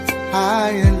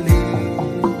high and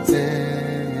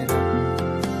lifted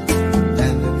up,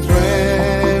 and the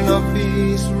train of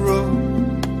his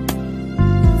robe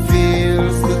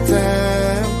fills the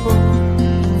temple.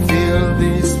 Fill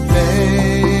this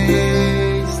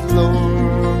place,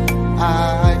 Lord,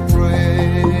 I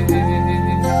pray.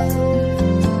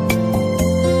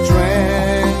 The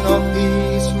train of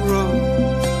his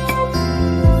robe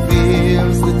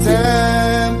fills the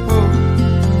temple.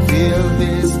 Fill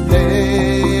this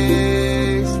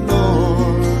place,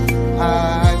 Lord, I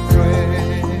pray.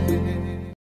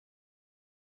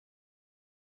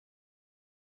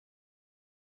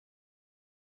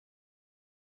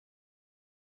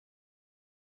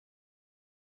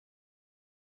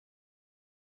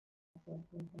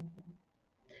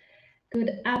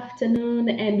 Good afternoon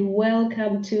and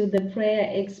welcome to the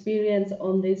prayer experience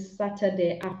on this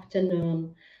Saturday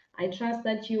afternoon. I trust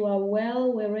that you are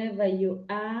well wherever you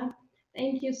are.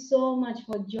 Thank you so much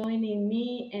for joining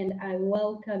me, and I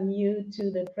welcome you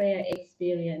to the prayer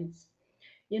experience.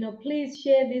 Please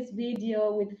share this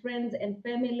video with friends and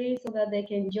family so that they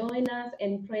can join us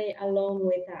and pray along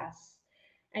with us.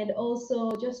 And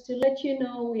also, just to let you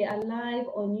know, we are live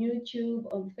on YouTube,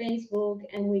 on Facebook,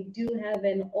 and we do have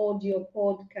an audio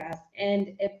podcast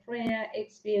and a prayer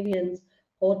experience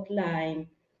hotline.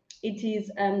 It is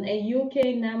a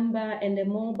UK number and a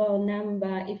mobile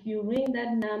number. If you ring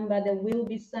that number, there will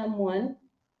be someone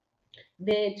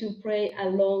there to pray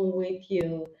along with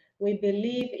you. We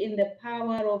believe in the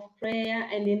power of prayer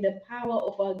and in the power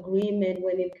of agreement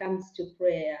when it comes to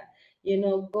prayer.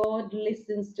 God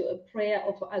listens to a prayer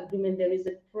of agreement. There is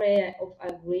a prayer of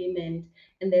agreement,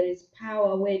 and there is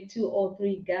power where 2 or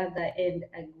 3 gather and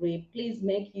agree. Please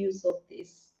make use of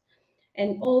this.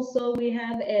 And also, we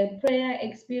have a prayer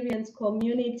experience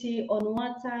community on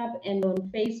WhatsApp and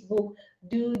on Facebook.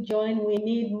 Do join. We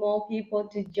need more people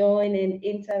to join and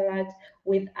interact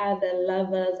with other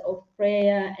lovers of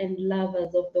prayer and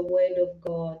lovers of the Word of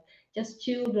God. Just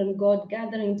children, God,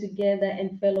 gathering together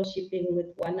and fellowshipping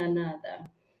with one another.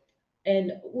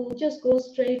 And we'll just go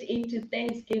straight into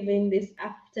Thanksgiving this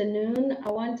afternoon. I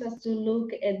want us to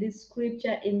look at this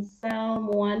scripture in Psalm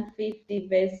 150,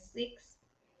 verse 6.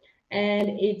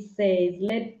 And it says,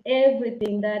 let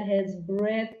everything that has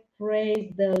breath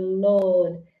praise the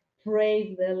Lord.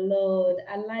 Praise the Lord.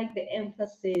 I like the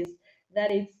emphasis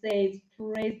that it says,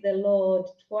 praise the Lord,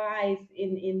 twice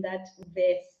in that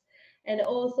verse. And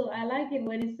also, I like it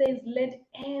when it says, let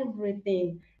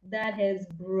everything that has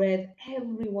breath,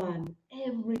 everyone,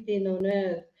 everything on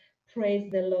earth,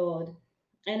 praise the Lord.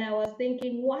 And I was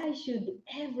thinking, why should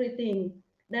everything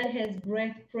that has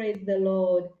breath praise the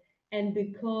Lord? And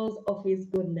because of his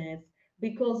goodness,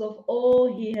 because of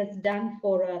all he has done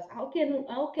for us. How can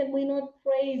we not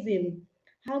praise him?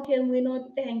 How can we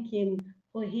not thank him?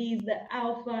 For he is the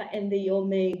Alpha and the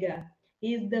Omega.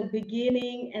 He is the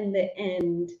beginning and the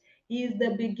end. He is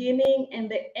the beginning and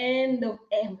the end of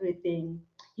everything.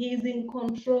 He is in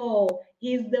control.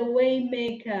 He is the way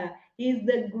maker. He is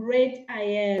the great I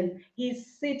am.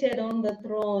 He's seated on the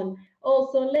throne.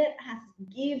 Also, let us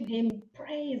give him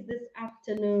praise this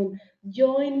afternoon.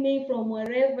 Join me from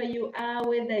wherever you are,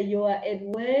 whether you are at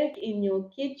work, in your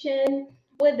kitchen,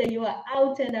 whether you are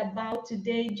out and about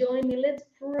today. Join me. Let's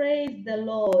praise the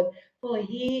Lord, for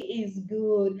he is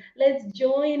good. Let's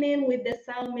join in with the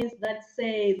psalmist that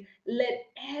says, let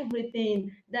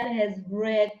everything that has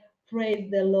breath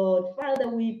praise the Lord. Father,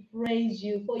 we praise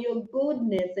you for your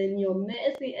goodness and your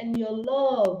mercy and your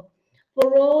love,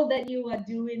 for all that you are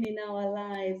doing in our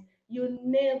lives. You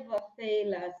never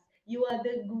fail us. You are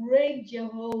the great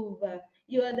Jehovah.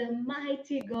 You are the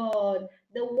mighty God,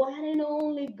 the one and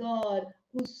only God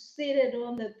who's seated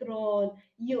on the throne.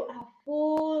 You are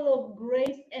full of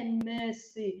grace and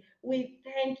mercy. We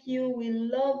thank you. We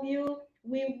love you.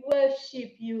 We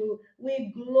worship you.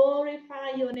 We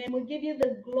glorify your name. We give you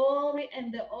the glory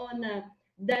and the honor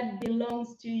that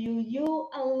belongs to you. You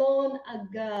alone are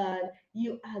God.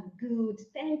 You are good.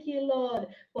 Thank you, Lord,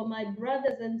 for my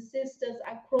brothers and sisters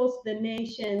across the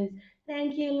nations.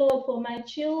 Thank you, Lord, for my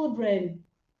children.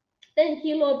 Thank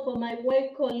you, Lord, for my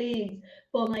work colleagues,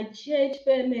 for my church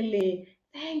family.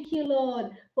 Thank you,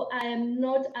 Lord, for I am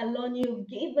not alone. You've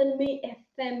given me a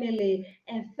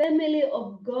family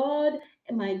of God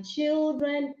and my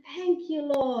children. Thank you,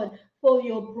 Lord, for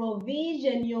your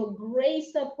provision, your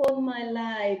grace upon my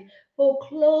life, for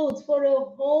clothes, for a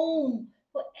home,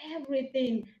 for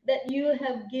everything that you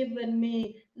have given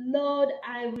me. Lord,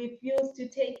 I refuse to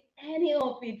take any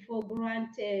of it for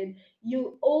granted.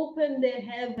 You opened the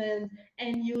heavens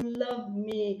and you loved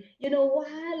me. While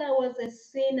I was a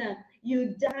sinner,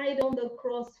 you died on the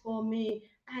cross for me.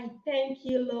 I thank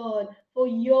you, Lord, for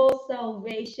your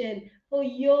salvation, for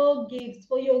your gifts,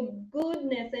 for your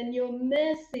goodness and your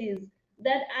mercies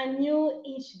that are new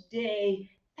each day.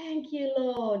 Thank you,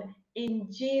 Lord. In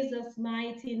Jesus'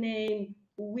 mighty name,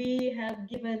 we have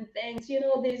given thanks. You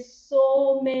know, there's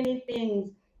so many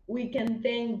things we can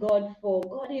thank God for.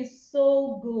 God is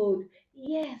so good.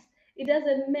 Yes, it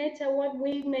doesn't matter what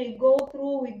we may go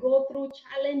through. We go through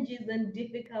challenges and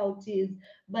difficulties,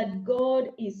 but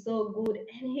God is so good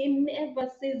and He never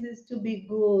ceases to be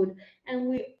good. And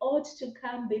we ought to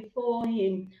come before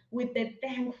Him with a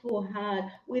thankful heart,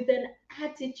 with an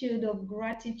attitude of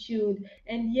gratitude.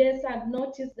 And yes, I've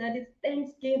noticed that it's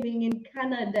Thanksgiving in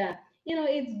Canada. You know,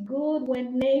 it's good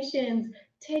when nations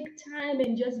take time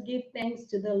and just give thanks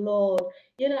to the Lord.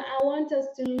 You know, I want us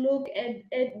to look at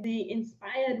the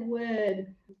inspired word,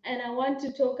 and I want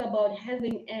to talk about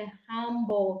having a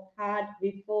humble heart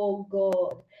before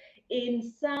God.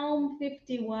 In Psalm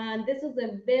 51, this is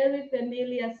a very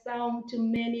familiar psalm to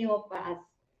many of us.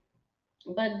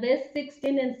 But verse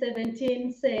 16 and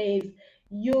 17 says,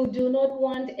 "You do not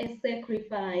want a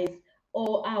sacrifice,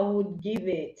 or I would give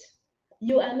it.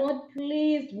 You are not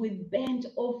pleased with burnt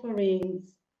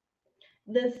offerings.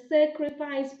 The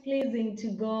sacrifice pleasing to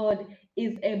God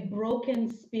is a broken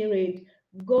spirit.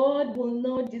 God will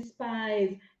not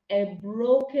despise a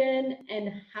broken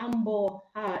and humble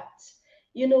heart."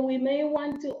 You know, we may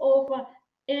want to offer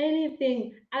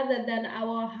anything other than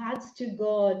our hearts to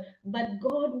God, but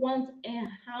God wants a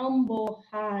humble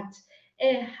heart,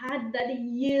 a heart that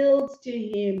yields to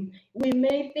Him. We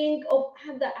may think of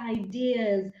other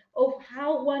ideas, of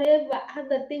how whatever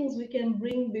other things we can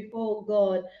bring before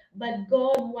God, but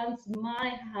God wants my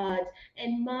heart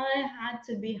and my heart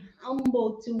to be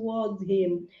humble towards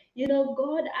Him. You know,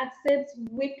 God accepts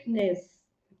weakness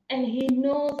and He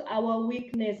knows our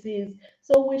weaknesses,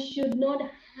 so we should not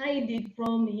hide it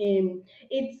from Him.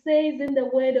 It says in the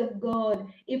Word of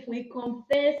God, if we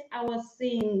confess our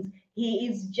sins, He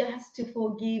is just to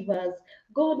forgive us.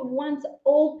 God wants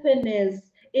openness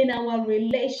in our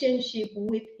relationship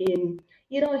with Him.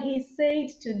 You know, He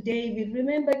said to David,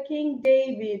 remember King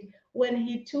David, when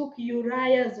he took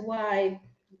Uriah's wife,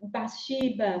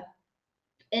 Bathsheba,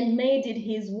 and made it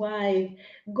his wife,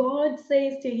 God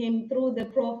says to him through the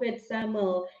prophet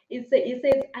Samuel, he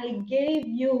says, I gave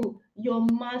you your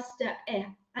master,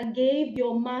 I gave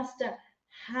your master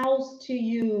house to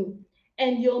you,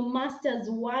 and your master's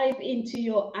wife into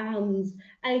your arms.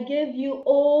 I gave you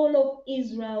all of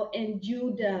Israel and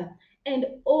Judah, and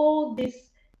all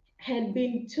this had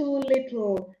been too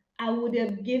little. I would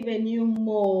have given you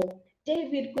more.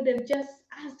 David could have just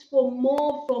asked for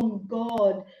more from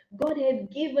God. God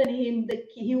had given him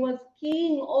he was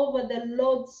king over the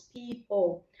Lord's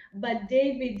people. But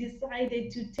David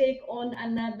decided to take on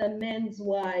another man's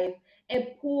wife,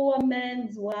 a poor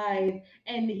man's wife,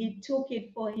 and he took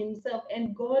it for himself.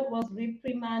 And God was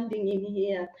reprimanding him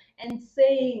here and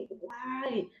saying,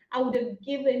 why? I would have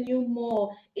given you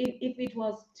more if it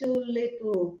was too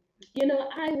little. You know,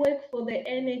 I work for the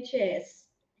NHS,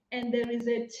 and there is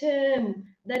a term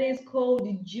that is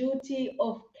called duty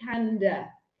of candor,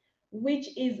 which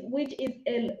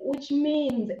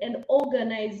means an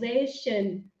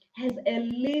organization has a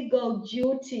legal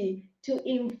duty to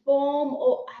inform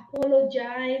or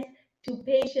apologize to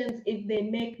patients if they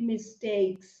make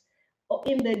mistakes or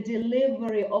in the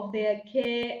delivery of their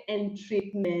care and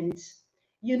treatment.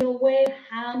 You know, where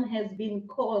harm has been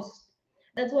caused.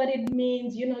 That's what it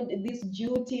means, you know, this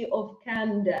duty of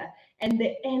candor, and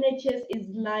the NHS is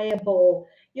liable.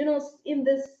 You know, in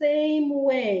the same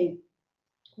way,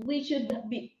 we should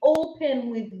be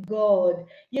open with God.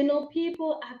 You know,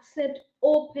 people accept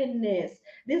openness.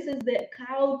 This is the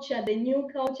culture, the new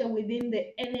culture within the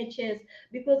NHS,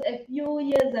 because a few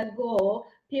years ago,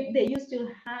 people, they used to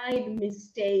hide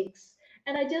mistakes.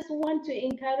 And I just want to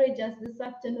encourage us this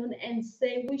afternoon and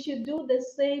say we should do the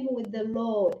same with the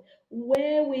Lord.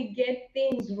 Where we get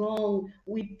things wrong,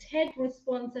 we take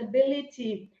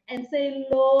responsibility and say,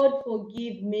 Lord,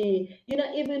 forgive me. You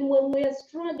know, even when we are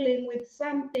struggling with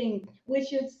something, we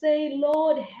should say,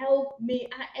 Lord, help me.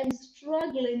 I am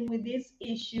struggling with this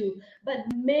issue. But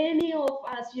many of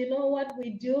us, you know what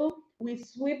we do? We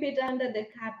sweep it under the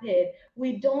carpet.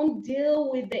 We don't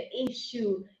deal with the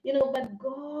issue, you know, but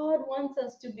God wants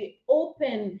us to be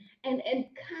open and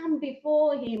come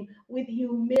before Him with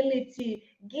humility.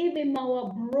 Give Him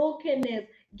our brokenness.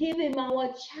 Give him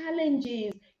our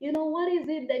challenges. You know, what is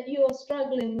it that you are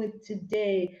struggling with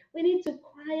today? We need to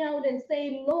cry out and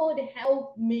say, Lord,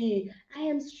 help me. I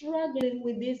am struggling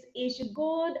with this issue.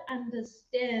 God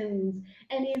understands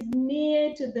and is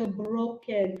near to the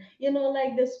broken. You know,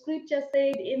 like the scripture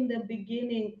said in the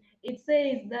beginning, it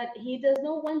says that he does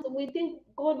not want, we think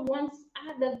God wants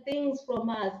other things from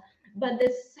us. But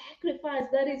the sacrifice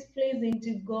that is pleasing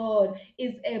to God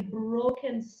is a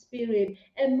broken spirit.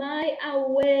 Am I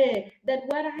aware that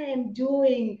what I am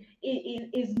doing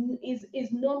is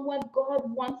not what God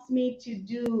wants me to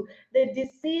do? The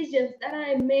decisions that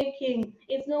I'm making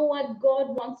is not what God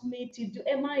wants me to do.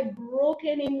 Am I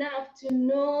broken enough to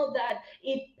know that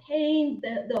it pains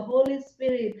the Holy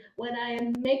Spirit when I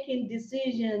am making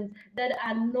decisions that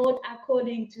are not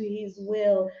according to His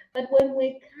will? But when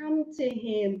we come to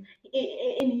Him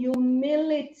in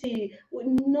humility,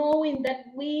 knowing that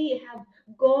we have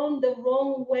gone the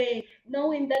wrong way,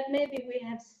 knowing that maybe we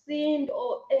have sinned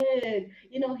or erred,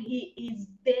 you know, He is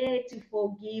there to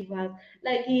forgive us,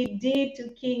 like He did to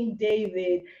King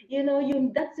David. You know,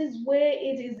 that is where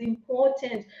it is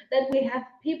important that we have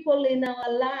people in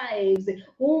our lives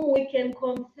whom we can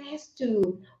confess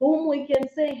to, whom we can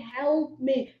say, help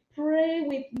me, pray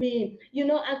with me. You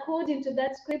know, according to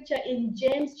that scripture in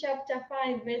James chapter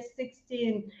 5, verse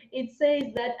 16, it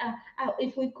says that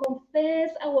if we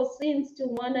confess our sins to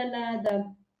one another,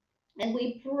 and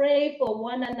we pray for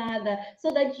one another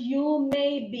so that you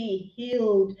may be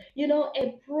healed. You know,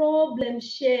 a problem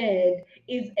shared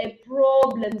is a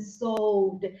problem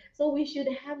solved. So we should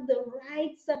have the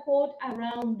right support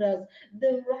around us,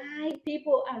 the right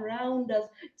people around us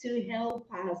to help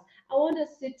us. I want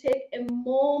us to take a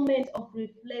moment of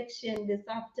reflection this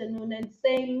afternoon and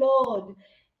say, Lord,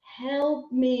 help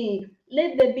me.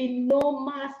 Let there be no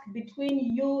mask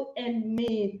between you and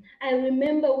me. I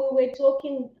remember we were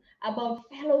talking about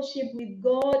fellowship with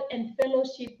God and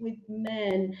fellowship with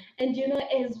men. And you know,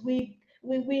 as we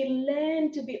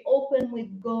learn to be open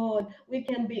with God, we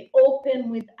can be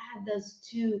open with others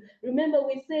too. Remember,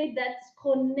 we say that's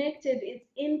connected, it's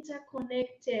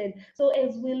interconnected. So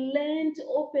as we learn to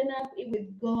open up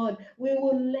with God, we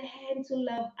will learn to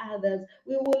love others.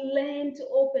 We will learn to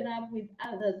open up with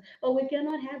others. But we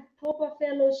cannot have proper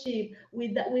fellowship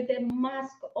with a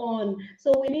mask on.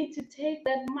 So we need to take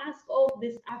that mask off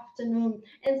this afternoon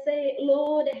and say,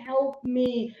 Lord, help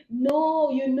me.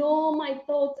 No, you know my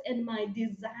thoughts and my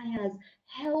desires.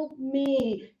 Help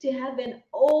me to have an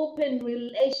open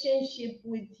relationship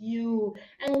with you.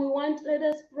 And let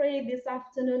us pray this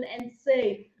afternoon and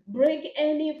say, break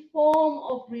any form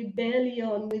of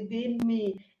rebellion within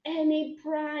me, any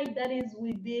pride that is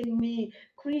within me.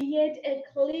 Create a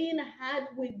clean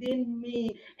heart within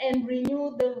me and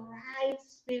renew the right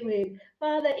spirit.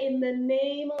 Father, in the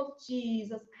name of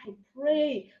Jesus, I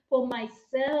pray for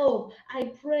myself.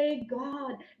 I pray,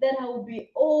 God, that I will be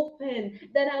open,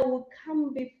 that I will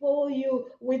come before you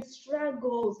with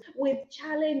struggles, with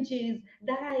challenges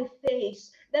that I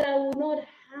face, that I will not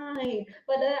hide,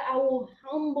 but that I will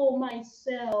humble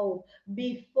myself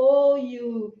before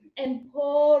you and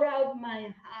pour out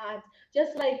my heart,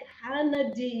 just like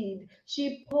Hannah did.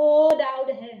 She poured out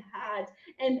her heart,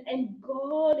 and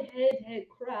God heard her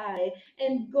cry,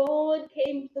 and God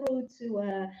came through to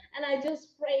her. And I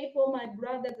just pray for my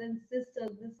brothers and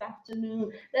sisters this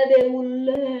afternoon that they will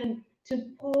learn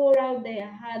to pour out their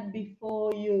heart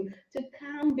before you, to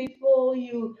come before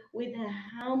you with a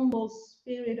humble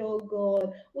spirit, oh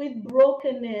God, with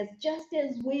brokenness, just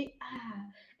as we are,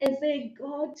 and say,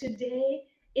 God, today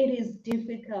it is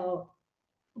difficult,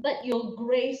 but your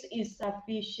grace is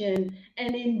sufficient.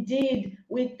 And indeed,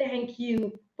 we thank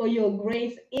you for your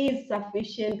grace is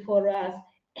sufficient for us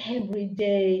every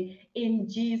day. In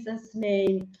Jesus'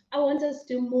 name, I want us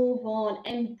to move on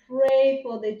and pray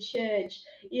for the church,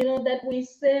 you know, that we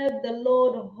serve the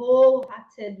Lord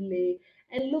wholeheartedly.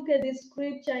 And look at this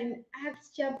scripture in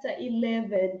Acts chapter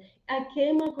 11. I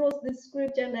came across this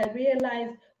scripture and I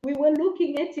realized we were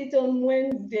looking at it on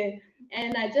Wednesday.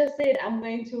 And I just said, I'm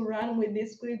going to run with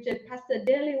this scripture. Pastor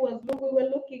Deli we were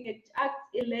looking at Acts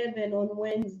 11 on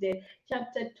Wednesday.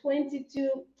 Chapter 22,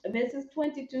 verses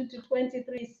 22 to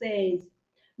 23 says,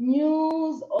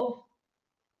 news of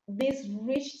this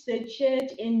reached the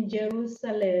church in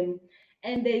Jerusalem,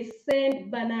 and they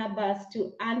sent Barnabas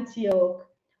to Antioch.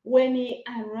 When he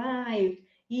arrived,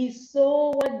 he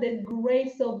saw what the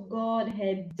grace of God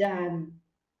had done.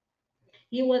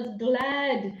 He was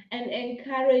glad and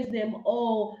encouraged them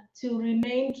all to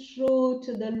remain true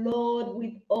to the Lord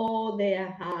with all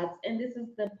their hearts. And this is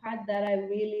the part that I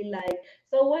really like.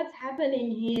 So, what's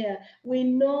happening here? We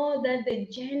know that the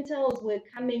Gentiles were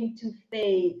coming to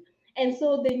faith. And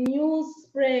so the news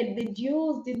spread. The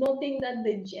Jews did not think that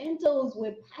the Gentiles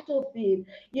were part of it.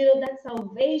 You know, that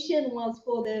salvation was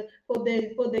for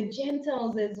the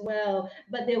Gentiles as well.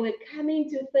 But they were coming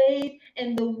to faith,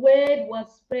 and the word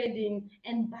was spreading.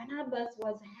 And Barnabas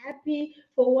was happy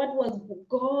for what was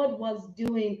God was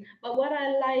doing. But what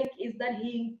I like is that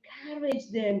he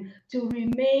encouraged them to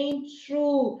remain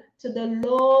true to the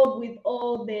Lord with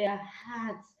all their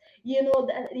hearts.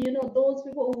 Those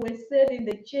people who were serving,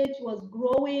 the church was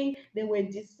growing. They were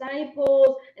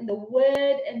disciples, and the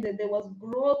word, and there was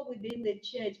growth within the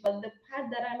church. But the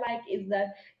part that I like is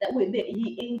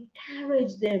he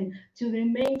encouraged them to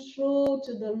remain true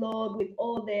to the Lord with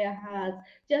all their hearts.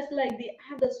 Just like the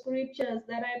other scriptures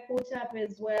that I put up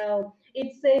as well,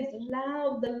 it says,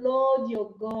 "Love the Lord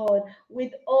your God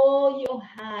with all your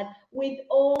heart, with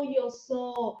all your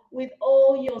soul, with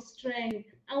all your strength."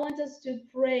 I want us to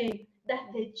pray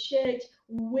that the church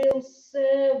will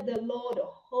serve the Lord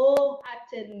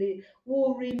wholeheartedly,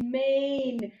 will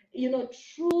remain,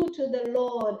 true to the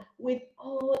Lord with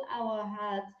all our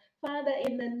hearts. Father,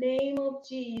 in the name of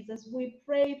Jesus, we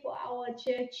pray for our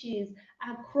churches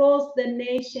across the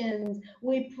nations.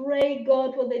 We pray,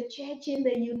 God, for the church in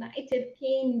the United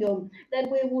Kingdom, that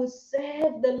we will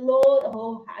serve the Lord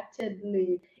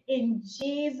wholeheartedly. In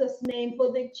Jesus' name,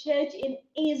 for the church in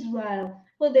Israel,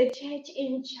 for the church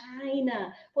in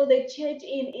China, for the church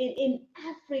in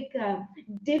Africa,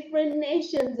 different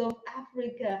nations of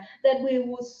Africa, that we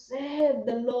will serve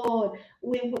the Lord.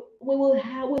 We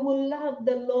will love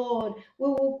the Lord. We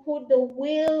will put the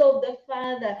will of the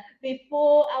Father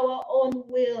before our own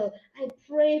will. I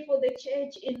pray for the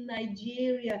church in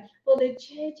Nigeria, for the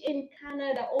church in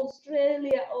Canada,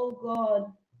 Australia, oh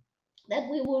God, that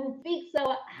we will fix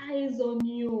our eyes on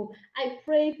you. I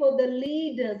pray for the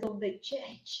leaders of the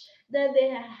church, that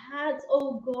their hearts,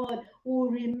 oh God, will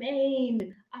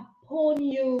remain upon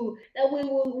you, that we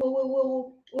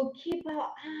will keep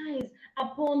our eyes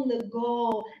upon the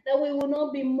goal, that we will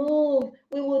not be moved,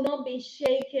 we will not be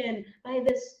shaken by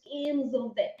the schemes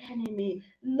of the enemy.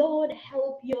 Lord,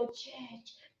 help your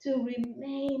church to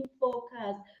remain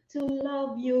focused, to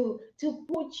love you, to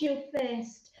put you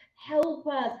first. Help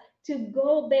us to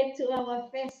go back to our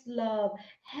first love.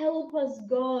 Help us,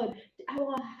 God,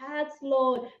 our hearts,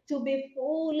 Lord, to be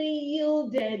fully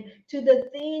yielded to the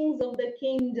things of the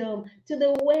kingdom, to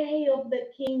the way of the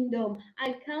kingdom.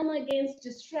 I come against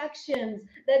distractions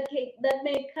that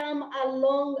may come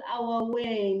along our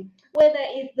way, whether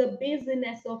it's the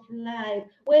business of life,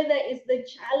 whether it's the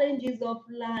challenges of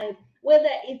life, whether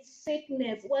it's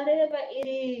sickness, whatever it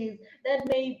is that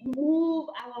may move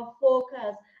our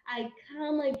focus. I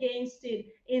come against it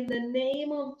in the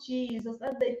name of Jesus,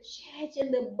 that the church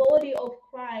and the body of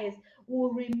Christ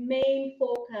will remain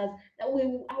focused, that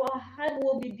our heart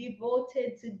will be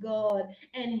devoted to God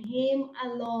and Him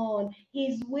alone.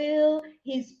 His will,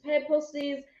 His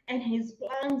purposes, and His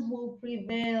plans will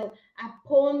prevail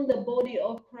upon the body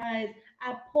of Christ,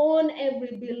 upon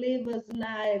every believer's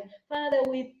life. Father,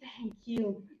 we thank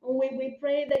you. We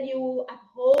pray that you will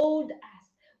uphold us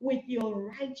with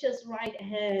your righteous right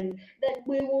hand, that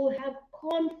we will have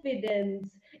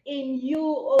confidence in you,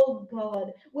 oh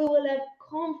God. We will have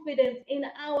confidence in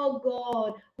our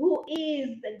God, who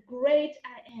is the great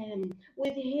I am.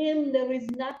 With Him there is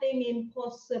nothing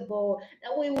impossible,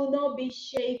 that we will not be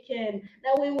shaken,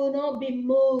 that we will not be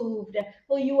moved,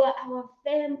 for you are our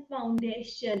firm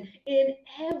foundation in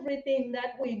everything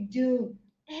that we do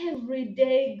every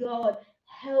day. God,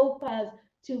 help us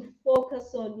to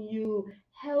focus on you.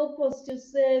 Help us to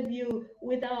serve you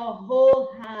with our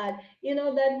whole heart. You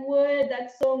know that word,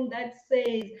 that song that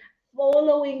says,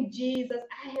 following Jesus.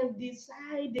 I have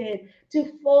decided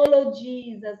to follow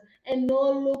Jesus, and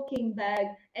no looking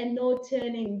back and no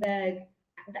turning back.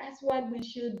 That's what we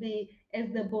should be as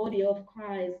the body of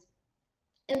Christ.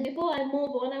 And before I move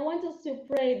on, I want us to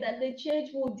pray that the church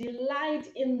will delight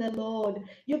in the Lord.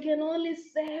 You can only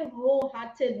serve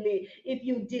wholeheartedly if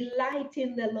you delight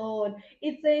in the Lord.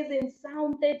 It says in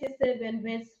Psalm 37,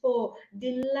 verse 4,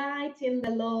 delight in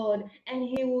the Lord, and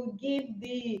He will give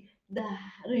thee the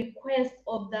request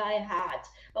of thy heart.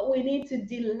 But we need to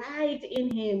delight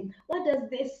in Him. What does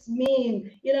this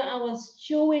mean? I was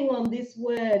chewing on this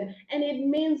word, and it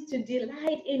means to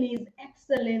delight in His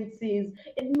excellencies.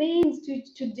 It means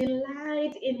to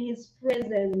delight in His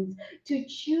presence, to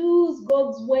choose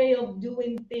God's way of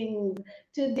doing things,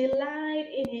 to delight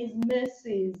in His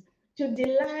mercies, to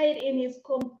delight in his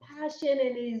compassion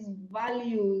and his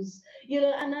values.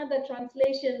 Another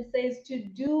translation says to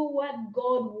do what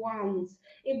God wants.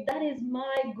 If that is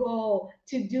my goal,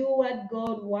 to do what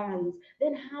God wants,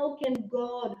 then how can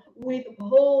God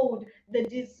withhold the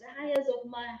desires of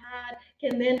my heart,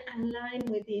 can then align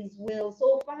with his will?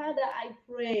 So Father, I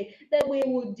pray that we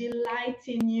will delight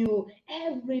in you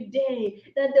every day,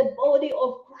 that the body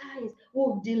of Christ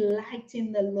will delight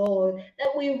in the Lord,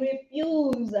 that we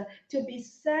refuse to be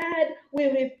sad, we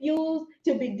refuse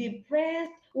to be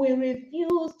depressed, we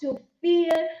refuse to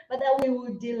fear, but that we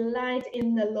will delight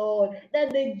in the Lord,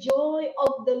 that the joy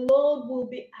of the Lord will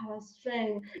be our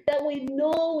strength, that we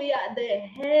know we are the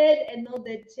head and not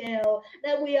the tail,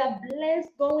 that we are blessed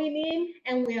going in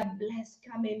and we are blessed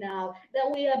coming out, that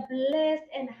we are blessed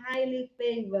and highly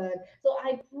favored. So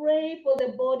I pray for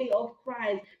the body of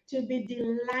Christ to be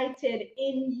delighted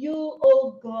in you,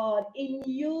 oh God, in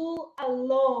you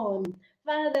alone.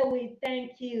 Father, we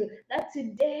thank you that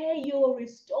today you are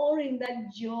restoring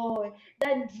that joy,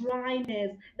 that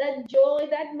dryness, that joy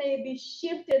that may be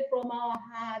shifted from our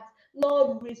hearts.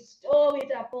 Lord, restore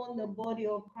it upon the body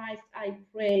of Christ, I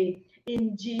pray,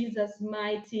 in Jesus'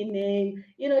 mighty name.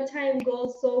 Time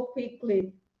goes so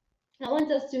quickly. I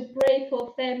want us to pray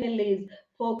for families,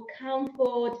 for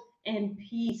comfort and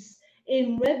peace.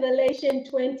 In Revelation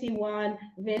 21,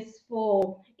 verse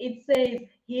 4, it says,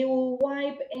 he will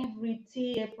wipe every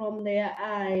tear from their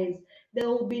eyes. There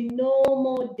will be no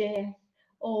more death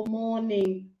or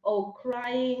mourning or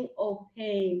crying or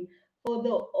pain, for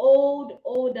the old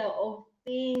order of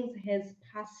things has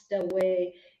passed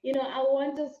away. I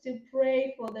want us to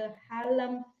pray for the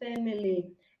Hallam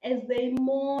family as they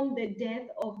mourn the death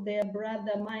of their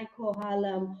brother Michael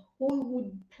Hallam, who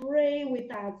would pray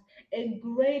with us, a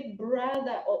great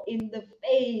brother in the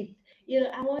faith.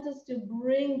 I want us to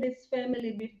bring this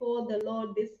family before the Lord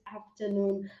this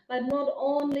afternoon, but not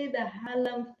only the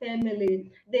Hallam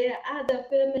family, there are other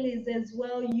families as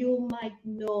well you might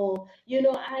know.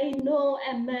 I know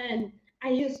a man I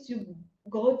used to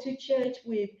go to church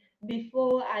with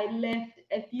before I left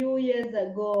a few years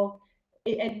ago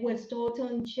at West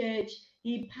Orton Church.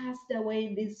 He passed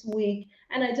away this week,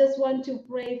 and I just want to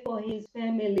pray for his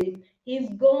family.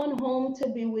 He's gone home to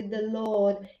be with the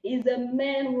Lord. He's a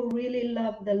man who really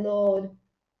loved the Lord.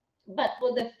 But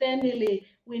for the family,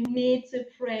 we need to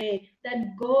pray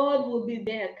that God will be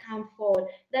their comfort,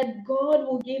 that God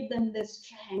will give them the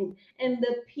strength and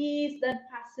the peace that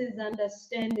passes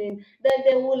understanding, that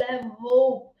they will have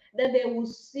hope, that they will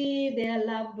see their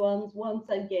loved ones once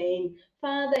again.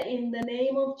 Father, in the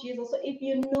name of Jesus, so if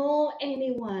you know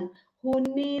anyone who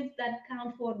needs that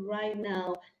comfort right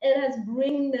now, let us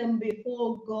bring them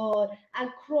before God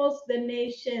across the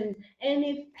nations.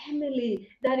 Any family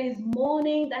that is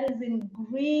mourning, that is in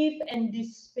grief and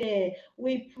despair,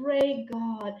 we pray,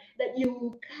 God, that you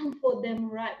will comfort them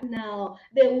right now.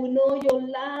 They will know your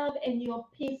love and your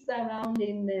peace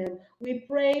surrounding them. We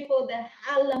pray for the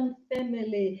Hallam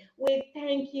family. We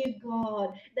thank you,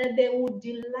 God, that they will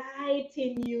delight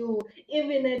in you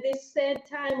even at this sad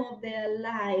time of their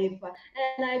life.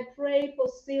 And I pray for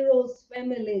Cyril's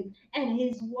family and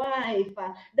his wife,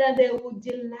 that they will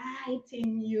delight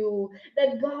in you,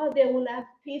 that God, they will have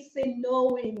peace in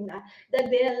knowing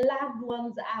that their loved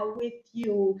ones are with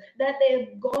you, that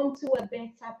they've gone to a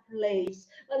better place.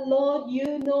 But Lord,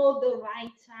 you know the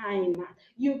right time.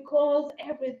 You cause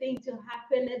everything to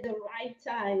happen at the right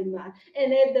time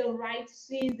and at the right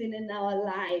season in our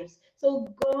lives. So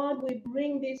God, we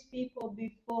bring these people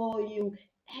before you.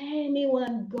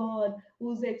 Anyone, God,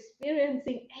 who's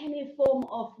experiencing any form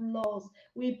of loss,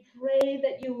 we pray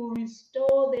that you will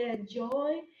restore their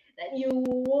joy, that you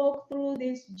will walk through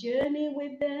this journey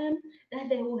with them, that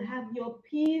they will have your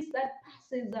peace that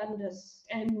passes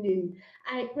understanding.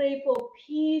 I pray for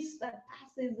peace that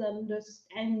passes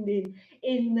understanding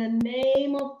in the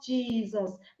name of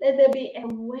Jesus. Let there be a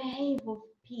wave of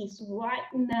peace right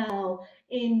now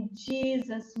in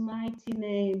Jesus' mighty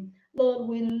name. Lord,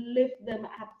 we lift them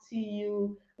up to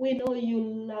you. We know you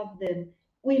love them.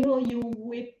 We know you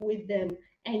weep with them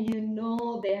and you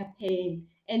know their pain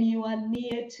and you are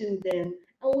near to them.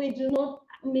 And we do not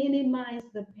minimize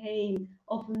the pain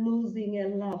of losing a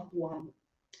loved one.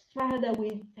 Father,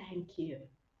 we thank you.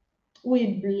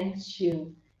 We bless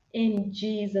you. In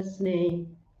Jesus'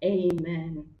 name,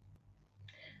 amen.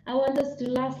 I want us to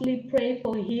lastly pray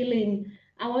for healing.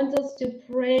 I want us to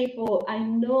pray for, I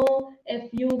know a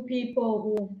few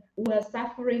people who are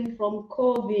suffering from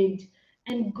COVID,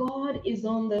 and God is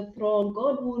on the throne.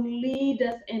 God will lead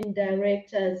us and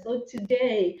direct us. So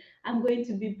today, I'm going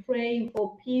to be praying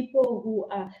for people who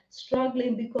are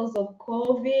struggling because of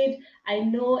COVID. I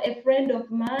know a friend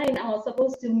of mine, I was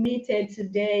supposed to meet her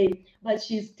today, but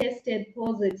she's tested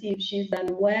positive. She's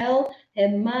unwell. Her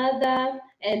mother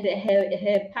and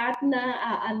her partner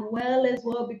are unwell as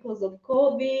well because of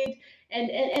COVID.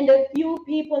 And a few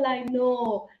people I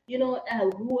know,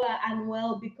 who are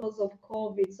unwell because of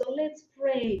COVID. So let's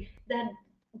pray that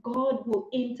God will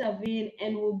intervene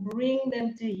and will bring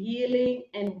them to healing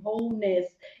and wholeness.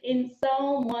 In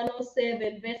Psalm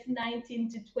 107, verse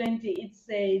 19 to 20, it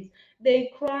says,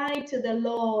 they cried to the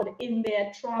Lord in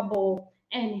their trouble,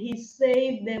 and he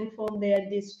saved them from their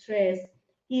distress.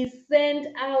 He sent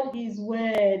out his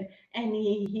word and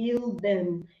he healed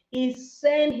them. He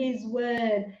sent his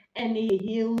word and he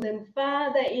healed them.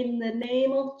 Father, in the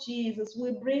name of Jesus,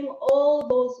 we bring all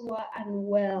those who are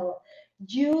unwell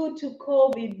due to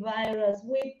COVID virus.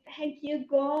 We thank you,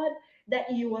 God,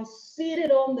 that you are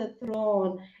seated on the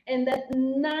throne and that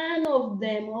none of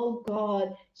them, oh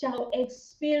God, shall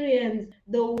experience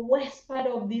the worst part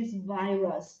of this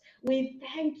virus. We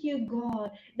thank you,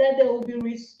 God, that they will be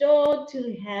restored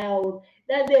to health,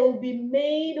 that they will be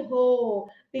made whole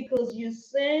because you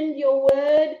send your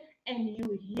word and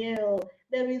you heal.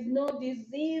 There is no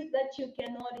disease that you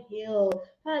cannot heal.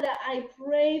 Father, I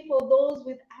pray for those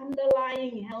with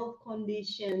underlying health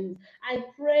conditions. I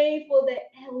pray for the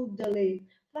elderly.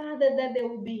 Father, that they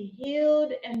will be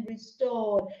healed and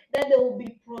restored, that they will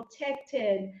be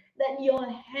protected, that your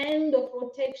hand of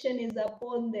protection is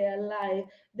upon their life.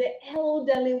 The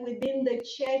elderly within the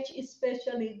church,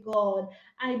 especially, God,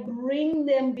 I bring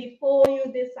them before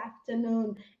you this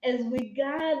afternoon as we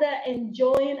gather and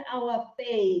join our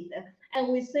faith. And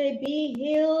we say, be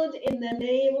healed in the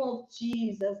name of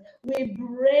Jesus. We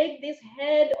break this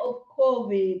head of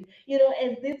COVID.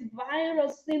 As this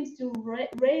virus seems to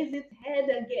raise its head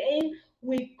again,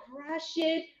 we crush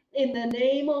it in the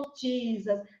name of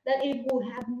Jesus, that it will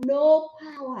have no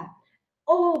power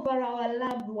over our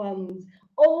loved ones,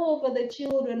 over the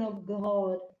children of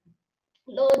God.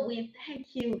 Lord, we thank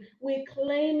you. We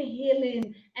claim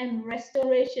healing and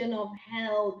restoration of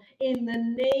health in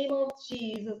the name of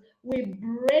Jesus. We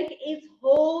break its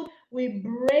hold. We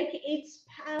break its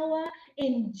power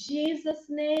in Jesus'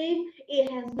 name.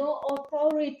 It has no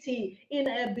authority in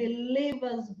a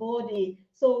believer's body.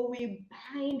 So we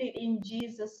bind it in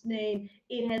Jesus' name.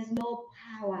 It has no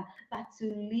power but to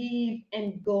leave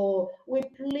and go. We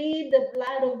plead the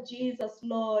blood of Jesus,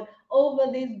 Lord,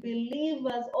 over these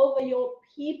believers, over your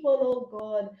people, oh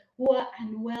God, who are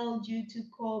unwell due to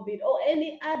COVID or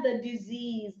any other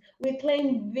disease. We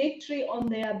claim victory on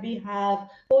their behalf,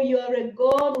 for you are a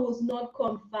God who's not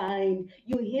confined.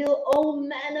 You heal all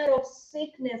manner of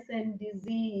sickness and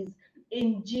disease.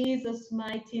 In Jesus'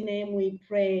 mighty name we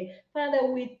pray.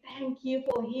 Father, we thank you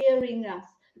for hearing us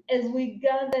as we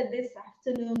gather this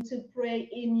afternoon to pray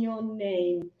in your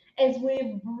name, as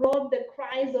we brought the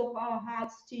cries of our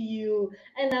hearts to you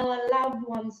and our loved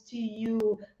ones to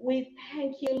you. We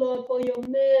thank you, Lord, for your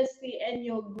mercy and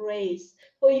your grace,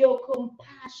 for your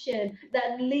compassion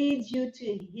that leads you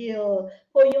to heal,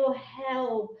 for your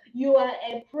help. You are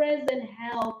a present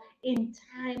help in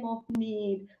time of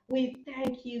need. We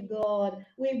thank you, God.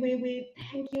 We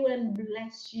thank you and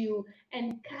bless you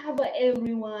and cover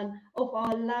everyone of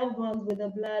our loved ones with the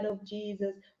blood of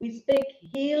Jesus. We speak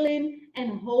healing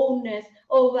and wholeness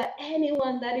over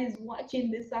anyone that is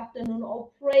watching this afternoon or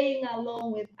praying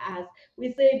along with us.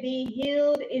 We say, be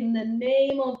healed in the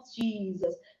name of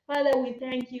Jesus. Father, we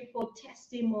thank you for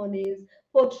testimonies,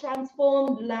 for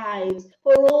transformed lives,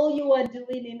 for all you are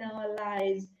doing in our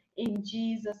lives. In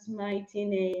Jesus' mighty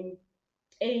name,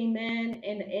 amen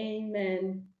and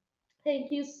amen.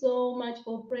 Thank you so much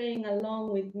for praying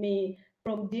along with me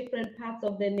from different parts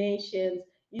of the nations.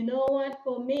 You know what?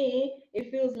 For me,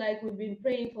 it feels like we've been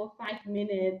praying for 5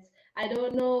 minutes. I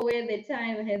don't know where the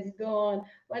time has gone,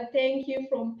 but thank you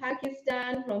from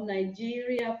Pakistan, from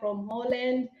Nigeria, from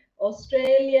Holland,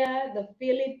 Australia, the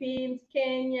Philippines,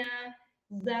 Kenya,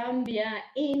 Zambia,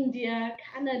 India,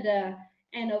 Canada,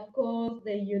 and of course,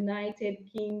 the United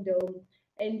Kingdom.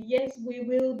 And yes, we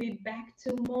will be back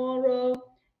tomorrow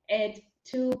at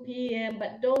 2 p.m.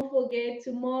 But don't forget,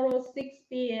 tomorrow, 6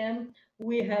 p.m.,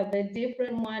 we have a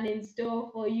different one in store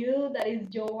for you. That is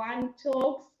Joanne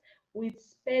Talks with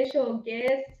special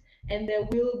guests, and they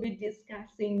will be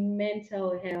discussing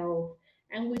mental health.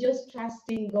 And we're just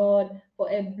trusting God for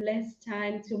a blessed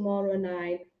time tomorrow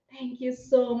night. Thank you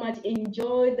so much.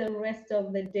 Enjoy the rest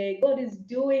of the day. God is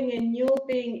doing a new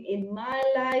thing in my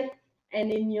life and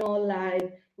in your life.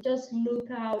 Just look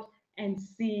out and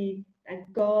see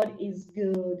that God is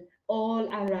good all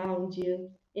around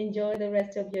you. Enjoy the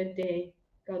rest of your day.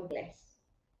 God bless.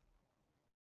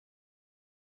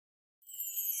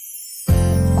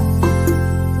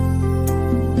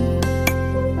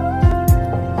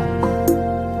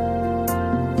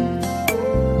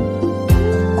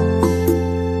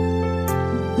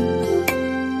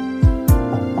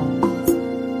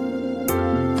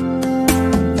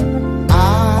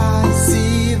 I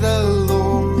see the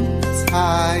Lord's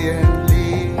high and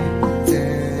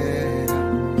lifted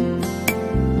up.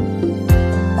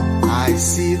 I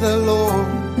see the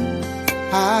Lord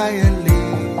high and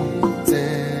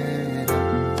lifted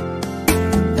up,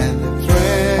 and the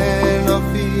train of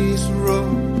His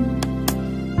robe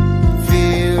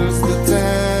fills the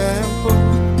temple.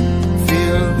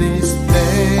 Fill this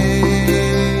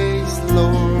place,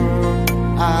 Lord,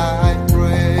 I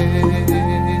pray.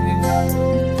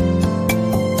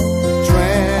 The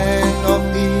train of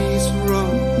His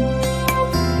robe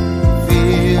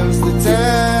fills the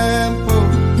temple.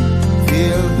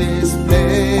 Fill this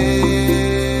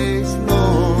place,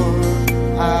 Lord,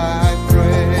 I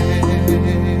pray.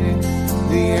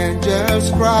 The angels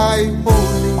cry,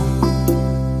 holy,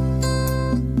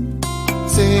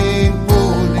 sing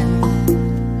holy.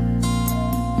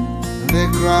 They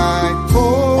cry,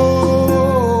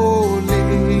 holy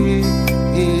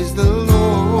is the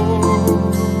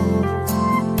Lord.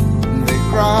 They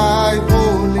cry,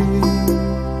 holy.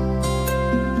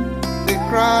 They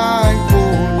cry,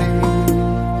 holy.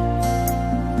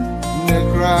 They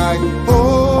cry,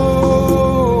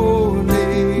 holy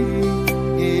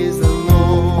is the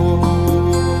Lord.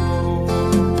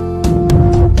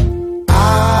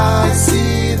 I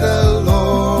see the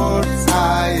Lord's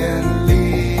high and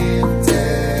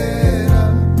lifted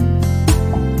up.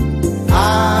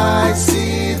 I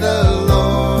see the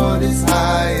Lord is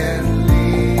high and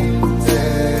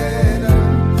lifted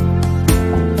up,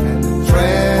 and the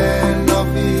train of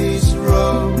His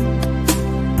robe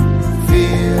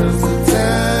fills the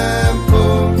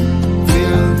temple.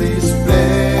 Fill this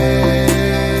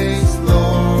place,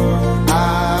 Lord,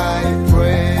 I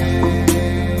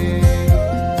pray.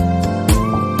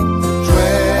 The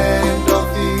train of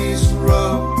His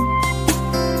robe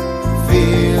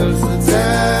fills the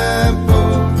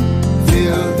temple.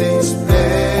 Fill this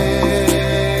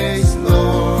place,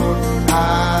 Lord,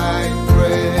 I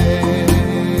pray.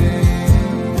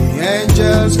 The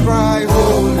angels cry,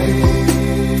 holy,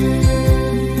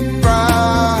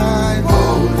 cry,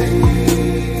 holy.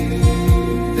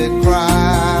 They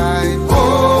cry, holy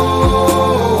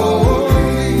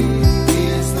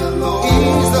is the Lord.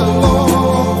 Is the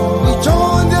Lord. We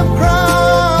join them,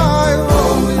 cry,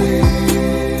 holy.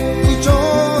 We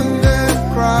join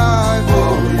them, cry,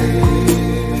 holy.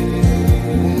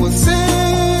 We'll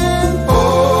sing,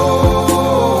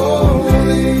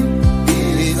 holy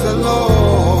is the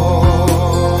Lord.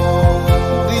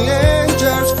 The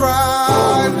angels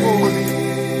cry, holy.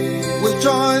 We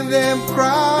join them,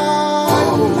 cry,